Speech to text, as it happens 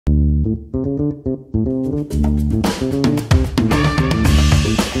Hello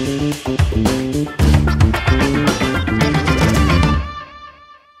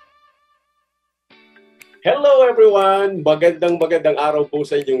everyone! Magandang araw po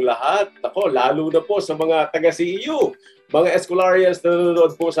sa inyong lahat. Ako, lalo na po sa mga taga-CEU, mga Escolarians na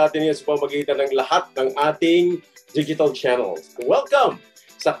nanonood po sa atin sa pamamagitan ng lahat ng ating digital channels. Welcome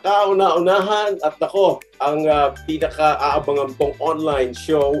sa kauna-unahan at ako, ang pinaka-aabangan pong online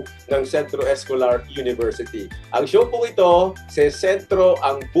show ng Centro Escolar University. Ang show po ito, sa Sentro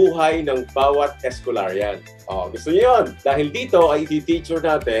ang buhay ng bawat Escolarian. Gusto niyo yun? Dahil dito ay i-feature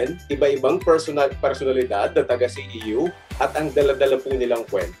natin iba-ibang personalidad na taga-CEU at ang dala-dala po nilang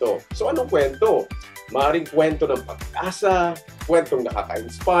kwento. So anong kwento? Maaring kwento ng pag-asa, kwentong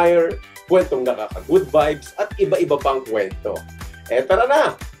nakaka-inspire, kwentong nakaka-good vibes, at iba-iba pang kwento. Tara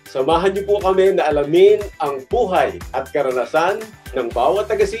na! Samahan niyo po kami na alamin ang buhay at karanasan ng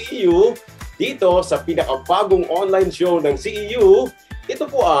bawat taga-CEU dito sa pinakabagong online show ng CEU. Ito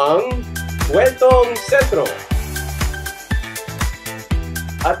po ang Kwentong Sentro.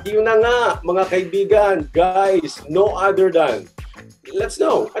 At yun na nga, mga kaibigan, guys, no other than, let's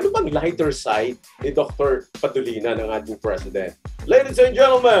know, ano bang lighter side ni Dr. Padolina ng ating President? Ladies and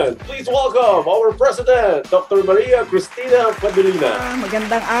gentlemen, please welcome our President, Dr. Cristina Padolina.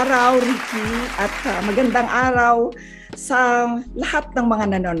 Magandang araw, Ricky, at magandang araw sa lahat ng mga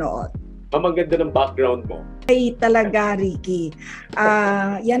nanonood. Ang ganda ng background mo. Ay talaga, Ricky.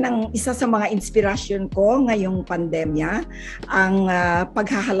 Yan ang isa sa mga inspirasyon ko ngayong pandemya. Ang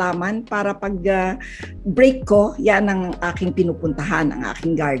paghahalaman para pag break ko, yan ang aking pinupuntahan, ang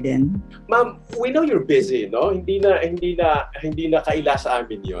aking garden. Ma'am, we know you're busy, no? Hindi na kaila sa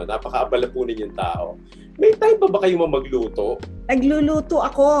amin yun. Napakaabala po ninyong tao. May time ba kayo magluto? Nagluluto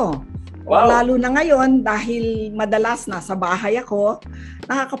ako. Wow. Lalo na ngayon dahil madalas nasa bahay ako,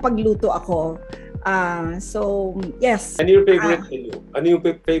 nakakapagluto ako. So, yes. Ano yung favorite menu? Ano yung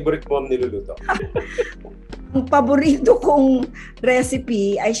favorite mo niluluto? Ang paborito kong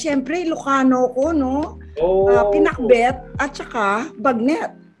recipe ay syempre Ilocano ko, no? Pinakbet at saka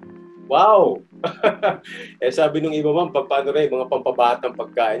bagnet. Wow! Sabi nung iba, ma'am, paano rin mga pampabatang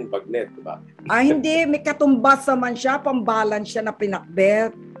pagkain, bagnet, diba? Hindi. May katumbas naman siya, pambalance siya na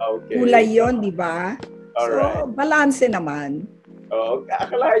pinakbet. Okay. Kulay yun, di ba? Alright. So, balanse naman.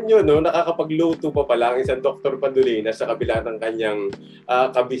 Akalaan nyo, no? Nakakapagluto pa pala ang isang Dr. Padolina sa kabila ng kanyang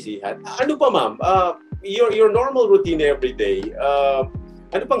kabisihan. Ano pa, ma'am? Your normal routine every day,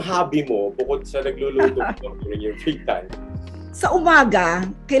 ano pang hobby mo bukod sa nagluluto during your free time? Sa umaga,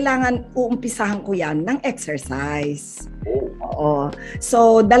 kailangan uumpisahan ko yan ng exercise. Oo.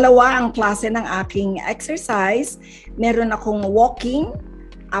 So, dalawa ang klase ng aking exercise. Meron akong walking,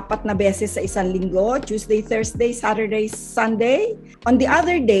 4 na beses sa isang linggo, Tuesday, Thursday, Saturday, Sunday. On the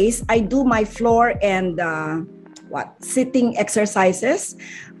other days, I do my floor and sitting exercises,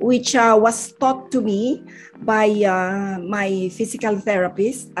 which was taught to me by my physical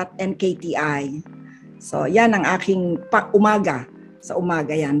therapist at NKTI. So, yan ang aking umaga. Sa umaga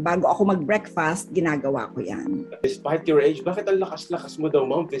yan. Bago ako mag-breakfast, ginagawa ko yan. Despite your age, bakit ang lakas-lakas mo daw,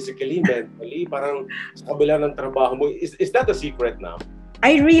 ma'am? Physically, mentally, parang sa kabila ng trabaho mo. Is that a secret now?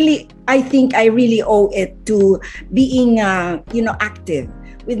 I think I really owe it to being, active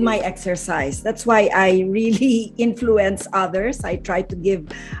with my exercise. That's why I really influence others. I try to give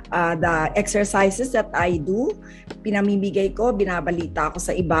the exercises that I do. Pinamimigay ko, binabalita ko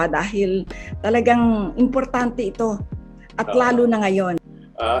sa iba dahil talagang importante ito. At lalo na ngayon.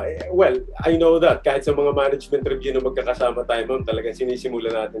 Well, I know that kahit sa mga management review na magkakasama tayo, ma'am, talagang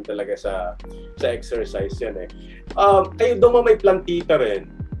sinisimula natin talaga sa exercise yan eh. Kayo daw may plantita rin.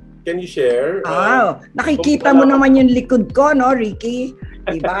 Can you share? Nakikita mo naman yung likod ko, no, Ricky?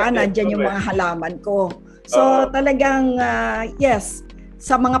 Diba? Nandyan yung mga halaman ko. So talagang, yes,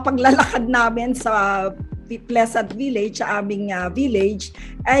 sa mga paglalakad namin sa Pleasant Village, sa aming village,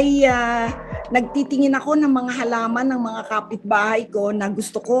 ay nagtitingin ako ng mga halaman ng mga kapitbahay ko na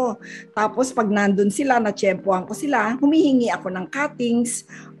gusto ko. Tapos pag nandun sila, natsyempohan ko sila, humihingi ako ng cuttings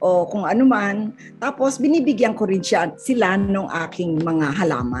o kung ano man. Tapos binibigyan ko rin sila ng aking mga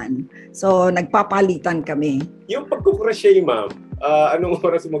halaman. So nagpapalitan kami. Yung pagkukrochet, ma'am, anong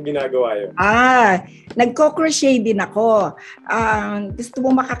oras mo ginagawa yun? Nagko-crochet din ako. Gusto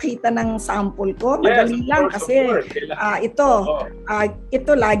mo makakita ng sample ko? Madali lang kasi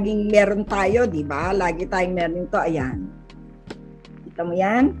ito laging meron tayo, di ba? Lagi tayong meron ito. Ayan. Kita mo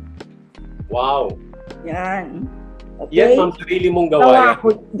yan? Wow. Yan. Okay? Yan, ma'am, sarili mong gawa.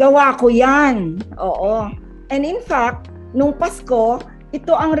 Gawa ko yan. Oo. And in fact, nung Pasko,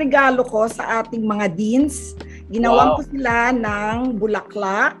 ito ang regalo ko sa ating mga deans. Ginawan ko sila ng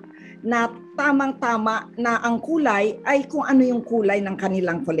bulaklak na tamang-tama na ang kulay ay kung ano yung kulay ng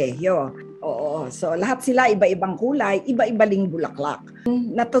kanilang kolehiyo. Oo, so lahat sila iba-ibang kulay, iba-iba bulaklak.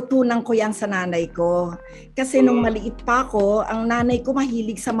 Natutunan ko yan sa nanay ko. Kasi nung maliit pa ako, ang nanay ko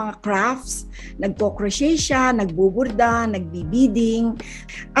mahilig sa mga crafts. Nagpo-crochet siya, nagbuburda, nagbibiding.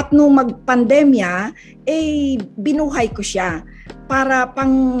 At nung magpandemya, binuhay ko siya para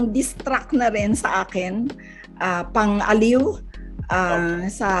pang-distract na rin sa akin, pang-aliw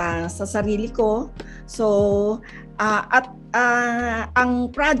sa sarili ko. So,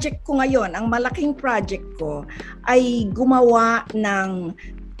 ang project ko ngayon, ang malaking project ko ay gumawa ng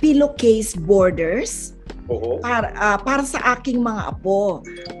pillowcase borders para sa aking mga apo.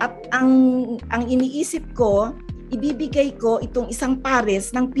 At ang iniisip ko, ibibigay ko itong isang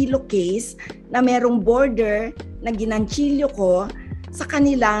pares ng pillowcase na merong border na ginanchilyo ko sa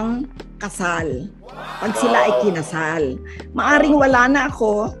kanilang kasal. Pag sila ay kinasal. Maaring wala na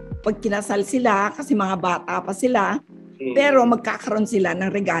ako pag kinasal sila kasi mga bata pa sila. Pero magkakaroon sila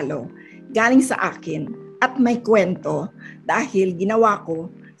ng regalo galing sa akin at may kwento dahil ginawa ko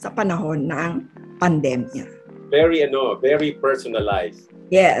sa panahon ng pandemya. Very personalized.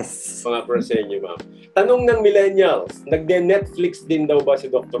 Yes. Mga para sa inyo, ma'am. Tanong ng millennials, nagde-Netflix din daw ba si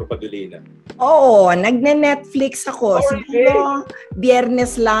Dr. Padolina? Oo, nagde-Netflix ako. Siguro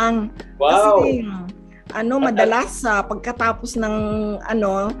Biyernes lang. Wow. Kasi madalas pagkatapos ng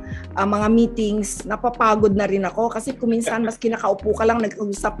mga meetings, napapagod na rin ako kasi kuminsan maski nakaupo ka lang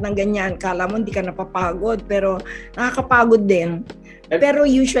nag-usap ng ganyan, kala mo hindi ka napapagod pero nakakapagod din. Pero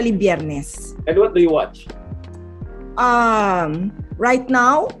usually Biyernes. And what do you watch? Right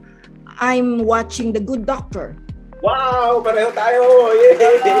now, I'm watching The Good Doctor. Wow, pareho tayo.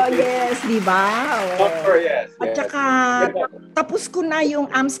 Yay! Yes, di ba? Doctor, yes. At saka tapos ko na yung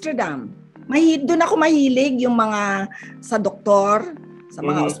Amsterdam. Doon ako mahilig yung mga sa doktor, sa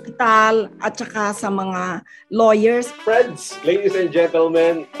mga ospital, at saka sa mga lawyers. Friends, ladies and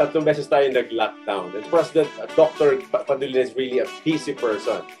gentlemen, 3 beses tayo nag-lockdown. And President Dr. Padolina is really a busy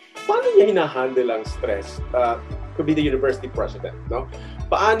person. Paano niya hinahandle ang stress to be the university president? No?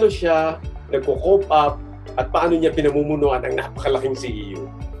 Paano siya nagko-cope up at paano niya pinamumunuan ang napakalaking CEO?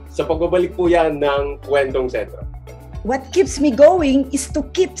 Sa pagbabalik po yan ng Kwentong Sentro. What keeps me going is to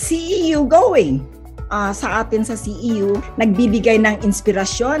keep CEU going. Sa atin sa CEU, nagbibigay ng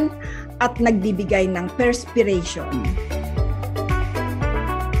inspirasyon at nagbibigay ng perspiration.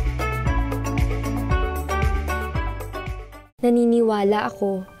 Naniniwala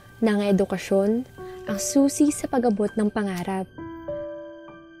ako na ang edukasyon ang susi sa pag-abot ng pangarap.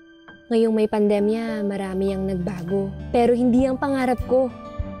 Ngayong may pandemya, marami ang nagbago. Pero hindi ang pangarap ko.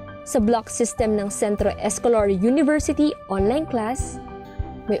 Sa block system ng Centro Escolar University online class,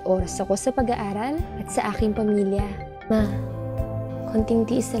 may oras ako sa pag-aaral at sa aking pamilya. Ma, konting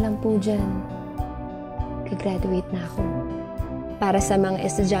tiis na lang po dyan. Gagraduate na ako. Para sa mga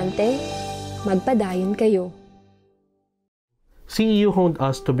estudyante, magpadayon kayo. CEU honed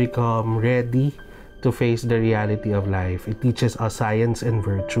us to become ready to face the reality of life. It teaches us science and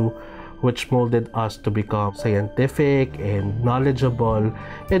virtue, which molded us to become scientific and knowledgeable,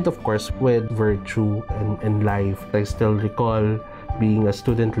 and of course with virtue and life. I still recall being a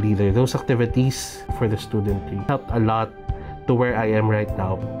student leader. Those activities for the student helped a lot to where I am right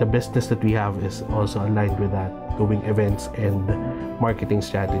now. The business that we have is also aligned with that, doing events and marketing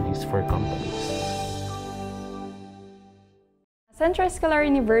strategies for companies. Centro Escolar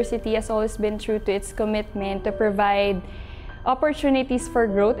University has always been true to its commitment to provide opportunities for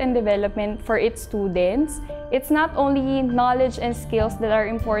growth and development for its students. It's not only knowledge and skills that are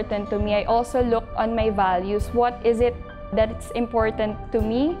important to me. I also look on my values. What is it that's important to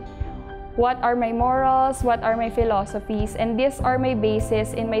me? What are my morals? What are my philosophies? And these are my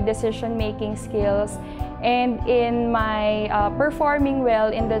basis in my decision-making skills and in my performing well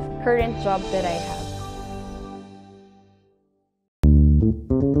in the current job that I have.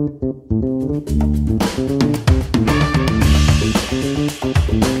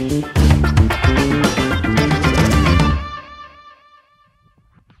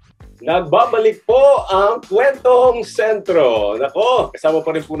 Nagbabalik po ang Kwentong Sentro. Nako, kasama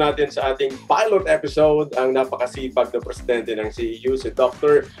pa rin po natin sa ating pilot episode ang napakasipag na presidente ng CEU, si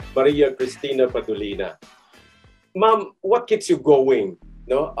Dr. Maria Cristina Padolina. Ma'am, what keeps you going?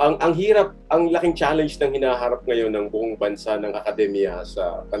 No? Ang hirap, ang laking challenge ng hinaharap ngayon ng buong bansa ng akademya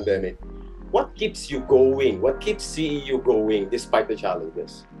sa pandemic. What keeps you going? What keeps CEU going despite the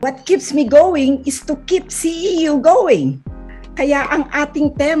challenges? What keeps me going is to keep CEU going. Kaya ang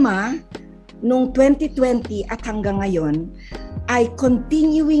ating tema noong 2020 at hanggang ngayon ay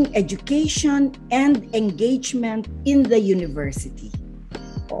continuing education and engagement in the university.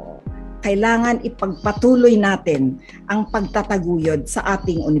 kailangan ipagpatuloy natin ang pagtataguyod sa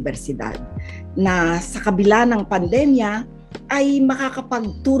ating universidad na sa kabila ng pandemya ay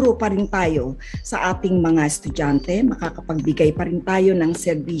makakapagturo pa rin tayo sa ating mga estudyante, makakapagbigay pa rin tayo ng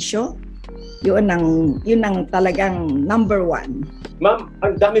serbisyo. Yun ang talagang number one. Ma'am,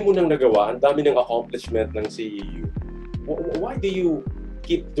 ang dami mo nang nagawa, ang dami ng accomplishment ng CEU. Why do you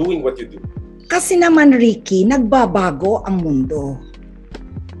keep doing what you do? Kasi naman, Ricky, nagbabago ang mundo.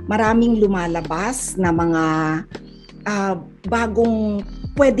 Maraming lumalabas na mga bagong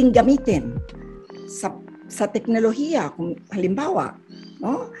pwedeng gamitin sa teknolohiya. Kung halimbawa,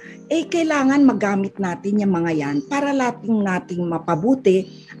 no? Kailangan magamit natin yung mga yan para nating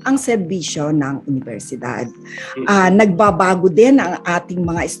mapabuti ang serbisyo ng universidad. Nagbabago din ang ating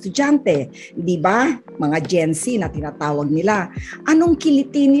mga estudyante, di ba? Mga Gen Z na tinatawag nila. Anong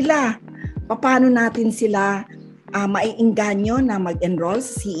kiliti nila? Paano natin sila maiengganyo na mag-enroll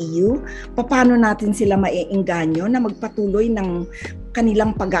sa CEU? Paano natin sila maiengganyo na magpatuloy ng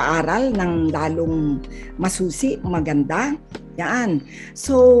kanilang pag-aaral ng lalong masusi, maganda? Yan.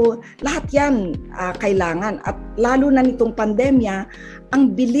 So, lahat yan kailangan. At lalo na nitong pandemya,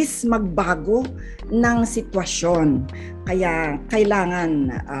 ang bilis magbago ng sitwasyon. Kaya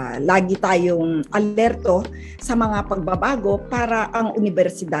kailangan lagi tayong alerto sa mga pagbabago para ang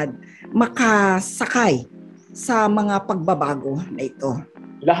universidad makasakay sa mga pagbabago na ito.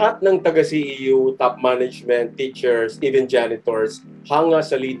 Lahat ng taga-CEU, top management, teachers, even janitors, hanga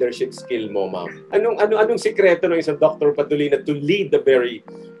sa leadership skill mo, ma'am. Anong sikreto ng isang Dr. Padolina to lead a very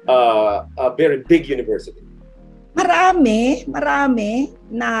big university? Marami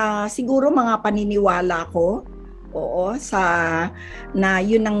na siguro mga paniniwala ko. Oo, na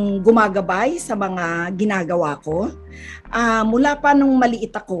yun ang gumagabay sa mga ginagawa ko. Mula pa nung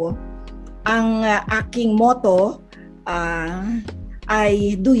maliit ako, ang aking motto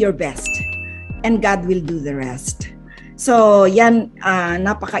ay do your best and God will do the rest. So yan,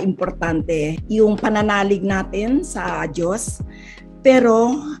 napaka-importante yung pananalig natin sa Diyos.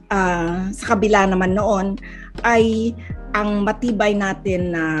 Pero sa kabila naman noon ay ang matibay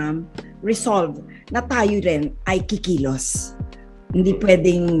natin na resolve na tayo rin ay kikilos. Hindi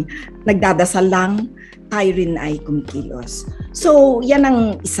pwedeng nagdadasal lang, tayo rin ay kumikilos. So, yan ang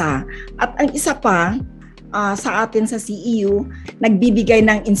isa. At ang isa pa, sa atin sa CEU, nagbibigay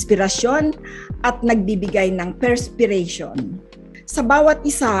ng inspirasyon at nagbibigay ng perspiration. Sa bawat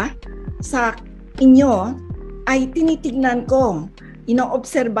isa sa inyo ay tinitignan ko,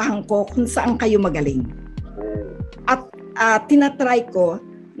 inoobserbahan ko kung saan kayo magaling. At tinatry ko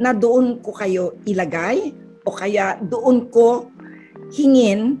na doon ko kayo ilagay o kaya doon ko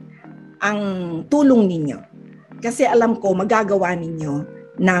hingin ang tulong ninyo. Kasi alam ko magagawa ninyo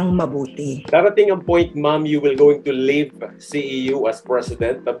ng mabuti. Darating ang point, ma'am, you will going to leave CEU as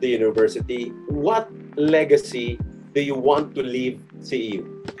president of the university. What legacy do you want to leave CEU?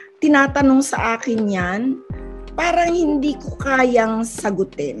 Tinatanong sa akin yan, parang hindi ko kayang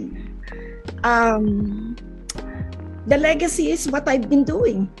sagutin. The legacy is what I've been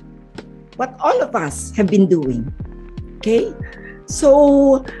doing. What all of us have been doing. Okay?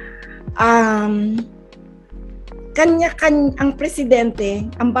 So, ang presidente,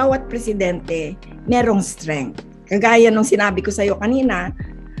 ang bawat presidente, merong strength. Kagaya nung sinabi ko sa iyo kanina,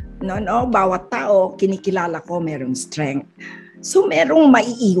 bawat tao, kinikilala ko, merong strength. So, merong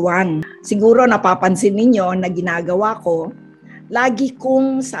maiiwan. Siguro napapansin ninyo na ginagawa ko, lagi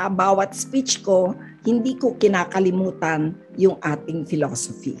kong sa bawat speech ko, hindi ko kinakalimutan yung ating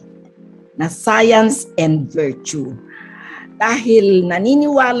philosophy na science and virtue. Dahil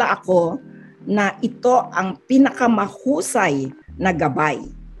naniniwala ako na ito ang pinakamahusay na gabay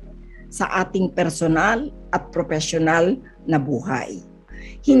sa ating personal at professional na buhay.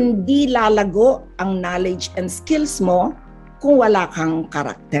 Hindi lalago ang knowledge and skills mo kung wala kang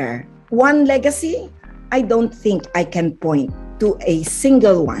karakter. One legacy, I don't think I can point to a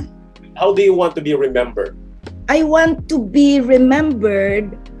single one. How do you want to be remembered? I want to be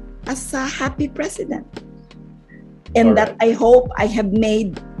remembered as a happy president. And that I hope I have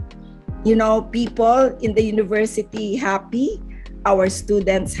made people in the university happy, our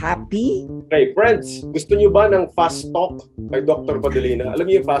students happy. Okay, friends, gusto niyo ba ng fast talk kay Dr. Padolina? Alam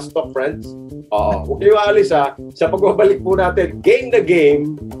niyo yung fast talk, friends? Huwag kayo aalis ha. Sa pagbabalik po natin, game na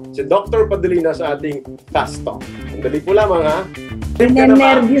game, si Dr. Padolina sa ating fast talk. Sandali po lamang ha.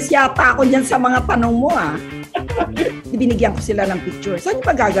 Nervous yata ako dyan sa mga tanong mo ha. Binigyan ko sila ng picture. Saan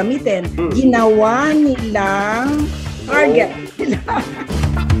ba gagamitin? Ginawa nilang target nila.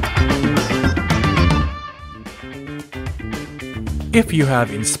 If you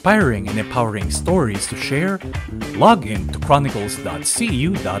have inspiring and empowering stories to share, log in to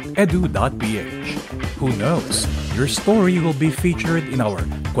chronicles.cu.edu.ph. Who knows, your story will be featured in our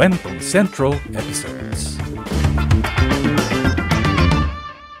Kwento Central episodes.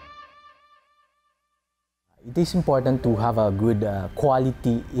 It is important to have a good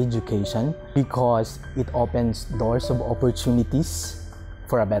quality education because it opens doors of opportunities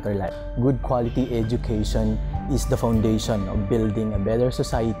for a better life. Good quality education is the foundation of building a better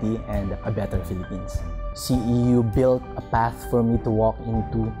society and a better Philippines. CEU built a path for me to walk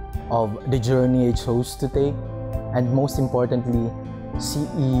into of the journey I chose to take, and most importantly,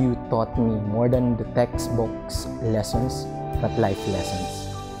 CEU taught me more than the textbooks lessons, but life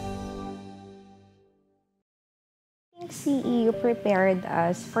lessons. CEU prepared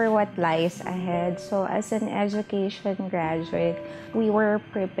us for what lies ahead. So as an education graduate, we were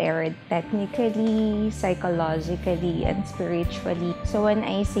prepared technically, psychologically, and spiritually. So when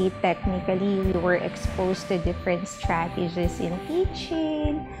I say technically, we were exposed to different strategies in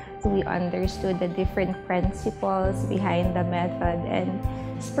teaching. We understood the different principles behind the method. And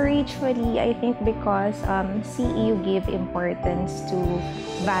spiritually, I think because CEU gave importance to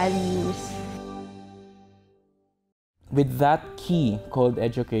values. With that key called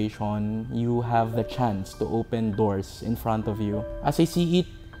education, you have the chance to open doors in front of you. As I see it,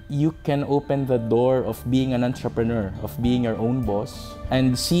 you can open the door of being an entrepreneur, of being your own boss.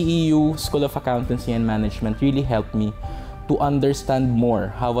 And CEU, School of Accountancy and Management, really helped me to understand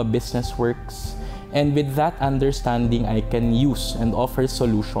more how a business works. And with that understanding, I can use and offer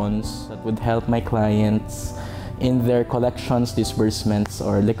solutions that would help my clients in their collections, disbursements,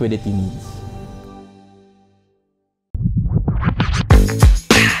 or liquidity needs.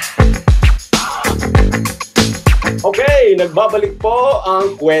 Okay, nagbabalik po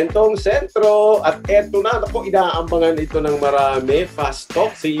ang Kwentong Sentro at eto na, ako inaambangan ito ng marami. Fast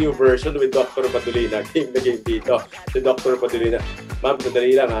Talk, CEU version with Dr. Padolina. Game na game dito, si Dr. Padolina. Ma'am,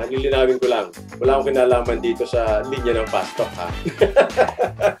 sadali lang ha, lilinawin ko lang. Wala akong kinalaman dito sa linya ng Fast Talk ha.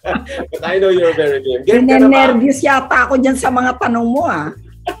 But I know you're very game. Game ka na, ma'am. Nervous yata ako dyan sa mga tanong mo ha.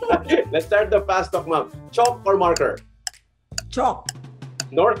 Let's start the Fast Talk, ma'am. Chalk or marker? Chalk.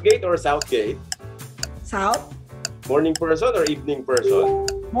 Northgate or Southgate? South. Morning person or evening person?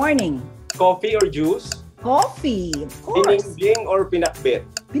 Morning. Coffee or juice? Coffee, of course. Siningling or pinakbet?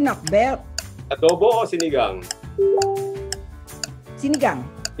 Pinakbet. Adobo o sinigang? Sinigang.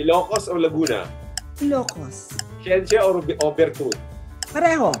 Ilocos o Laguna? Ilocos. Ciencia or Obertud?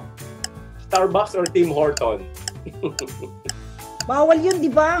 Pareho. Starbucks or Tim Horton? Bawal yun,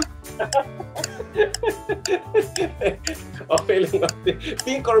 di ba? Okay lang.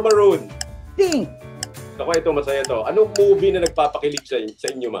 Pink or maroon? Pink. Ako, ito, masaya to. Anong movie na nagpapakilig sa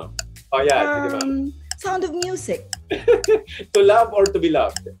inyo, ma'am? Oh, yan. Sige, ma'am. Sound of Music. To love or to be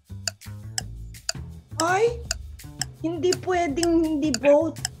loved? Ay, hindi pwedeng hindi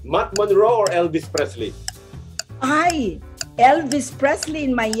both. Matt Monroe or Elvis Presley? Ay, Elvis Presley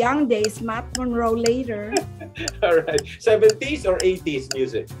in my young days, Matt Monroe later. Alright. 70s or 80s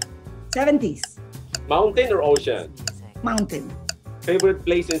music? 70s. Mountain or ocean? Mountain. Favorite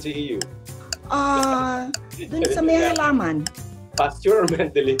place in CEU? Dun sa may halaman. Pasture or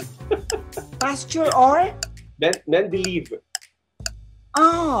Mendeleev? Pasture or? Mendeleev.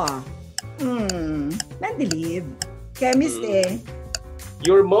 Mendeleev. Chemist eh.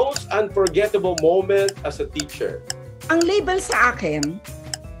 Your most unforgettable moment as a teacher? Ang label sa akin,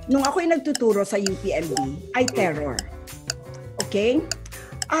 nung ako'y nagtuturo sa UPLB, ay terror. Okay?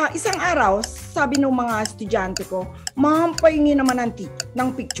 Isang araw, sabi ng mga estudyante ko, "Ma'am, pahingi naman ng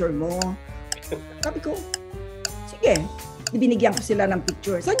picture mo." Sabi ko, sige. Binigyan ko sila ng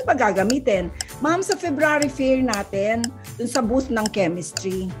picture. Saan nyo ba gagamitin? "Ma'am, sa February fair natin, dun sa booth ng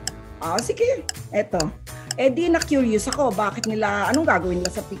chemistry." Sige. Eto. Di na-curious ako, anong gagawin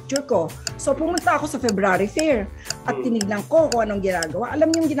nila sa picture ko? So, pumunta ako sa February fair at tinignan ko kung anong ginagawa. Alam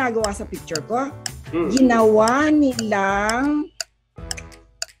niyo yung ginagawa sa picture ko? Ginawa nilang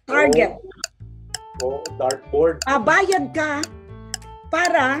target. Dartboard. Bayad ka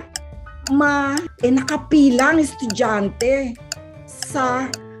para nakapilang estudyante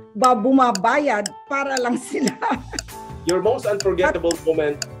sa bumabayad para lang sila. Your most unforgettable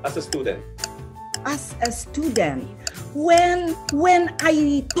moment as a student? As a student, when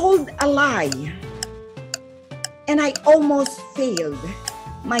I told a lie and I almost failed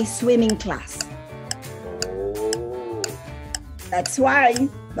my swimming class. That's why,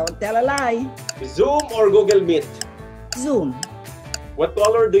 don't tell a lie. Zoom or Google Meet? Zoom. What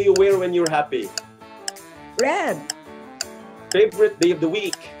color do you wear when you're happy? Red. Favorite day of the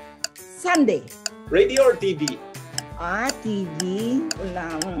week? Sunday. Radio or TV? TV?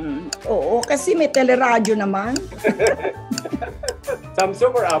 Wala. Oo, kasi may teleradyo naman.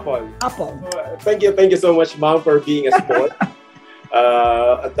 Samsung or Apple? Apple. Thank you so much, Ma'am, for being a sport.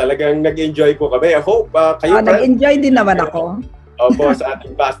 At talagang nag-enjoy po kami. I hope kayo nag-enjoy din naman ako. Opo, sa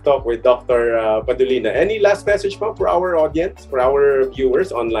ating fast talk with Dr. Padolina. Any last message po for our audience, for our viewers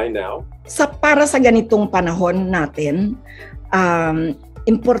online now? Para sa ganitong panahon natin,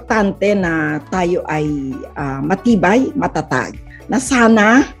 importante na tayo ay matibay, matatag. Na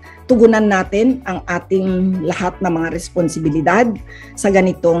sana tugunan natin ang ating lahat ng mga responsibilidad sa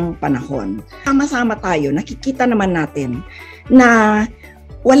ganitong panahon. Sama-sama tayo, nakikita naman natin na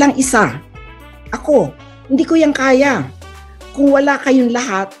walang isa. Ako, hindi ko yan kaya. Kung wala kayong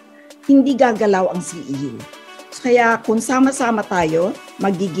lahat, hindi gagalaw ang CEU. Kaya kung sama-sama tayo,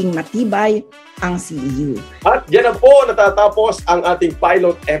 magiging matibay ang CEU. At yan na po natatapos ang ating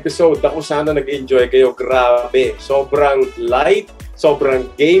pilot episode. Ako sana nag-enjoy kayo. Grabe. Sobrang light, sobrang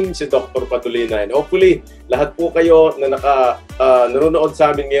game si Dr. Padolina. And hopefully, lahat po kayo na nanonood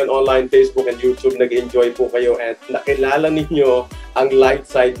sa amin ngayon online, Facebook and YouTube, nag-enjoy po kayo at nakilala ninyo ang light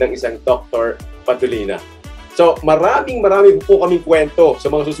side ng isang Dr. Padolina. So, marami po kaming kwento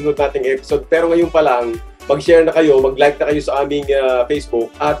sa mga susunod nating episode. Pero ngayon pa lang, mag-share na kayo, mag-like na kayo sa aming Facebook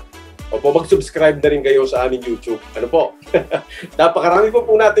at mag-subscribe na rin kayo sa aming YouTube. Ano po? Napakarami po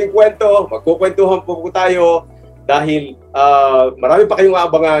nating kwento. Magkukwentuhan po tayo dahil marami pa kayong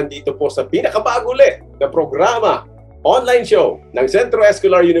aabangan dito po sa pinakabago ulit na programa, online show ng Centro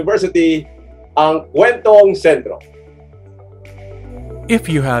Escolar University, ang Kwentong Sentro. If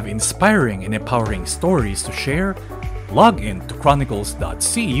you have inspiring and empowering stories to share, log in to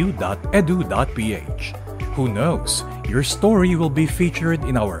chronicles.cu.edu.ph. Who knows, your story will be featured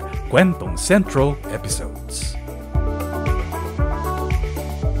in our Kwentong Sentro episodes.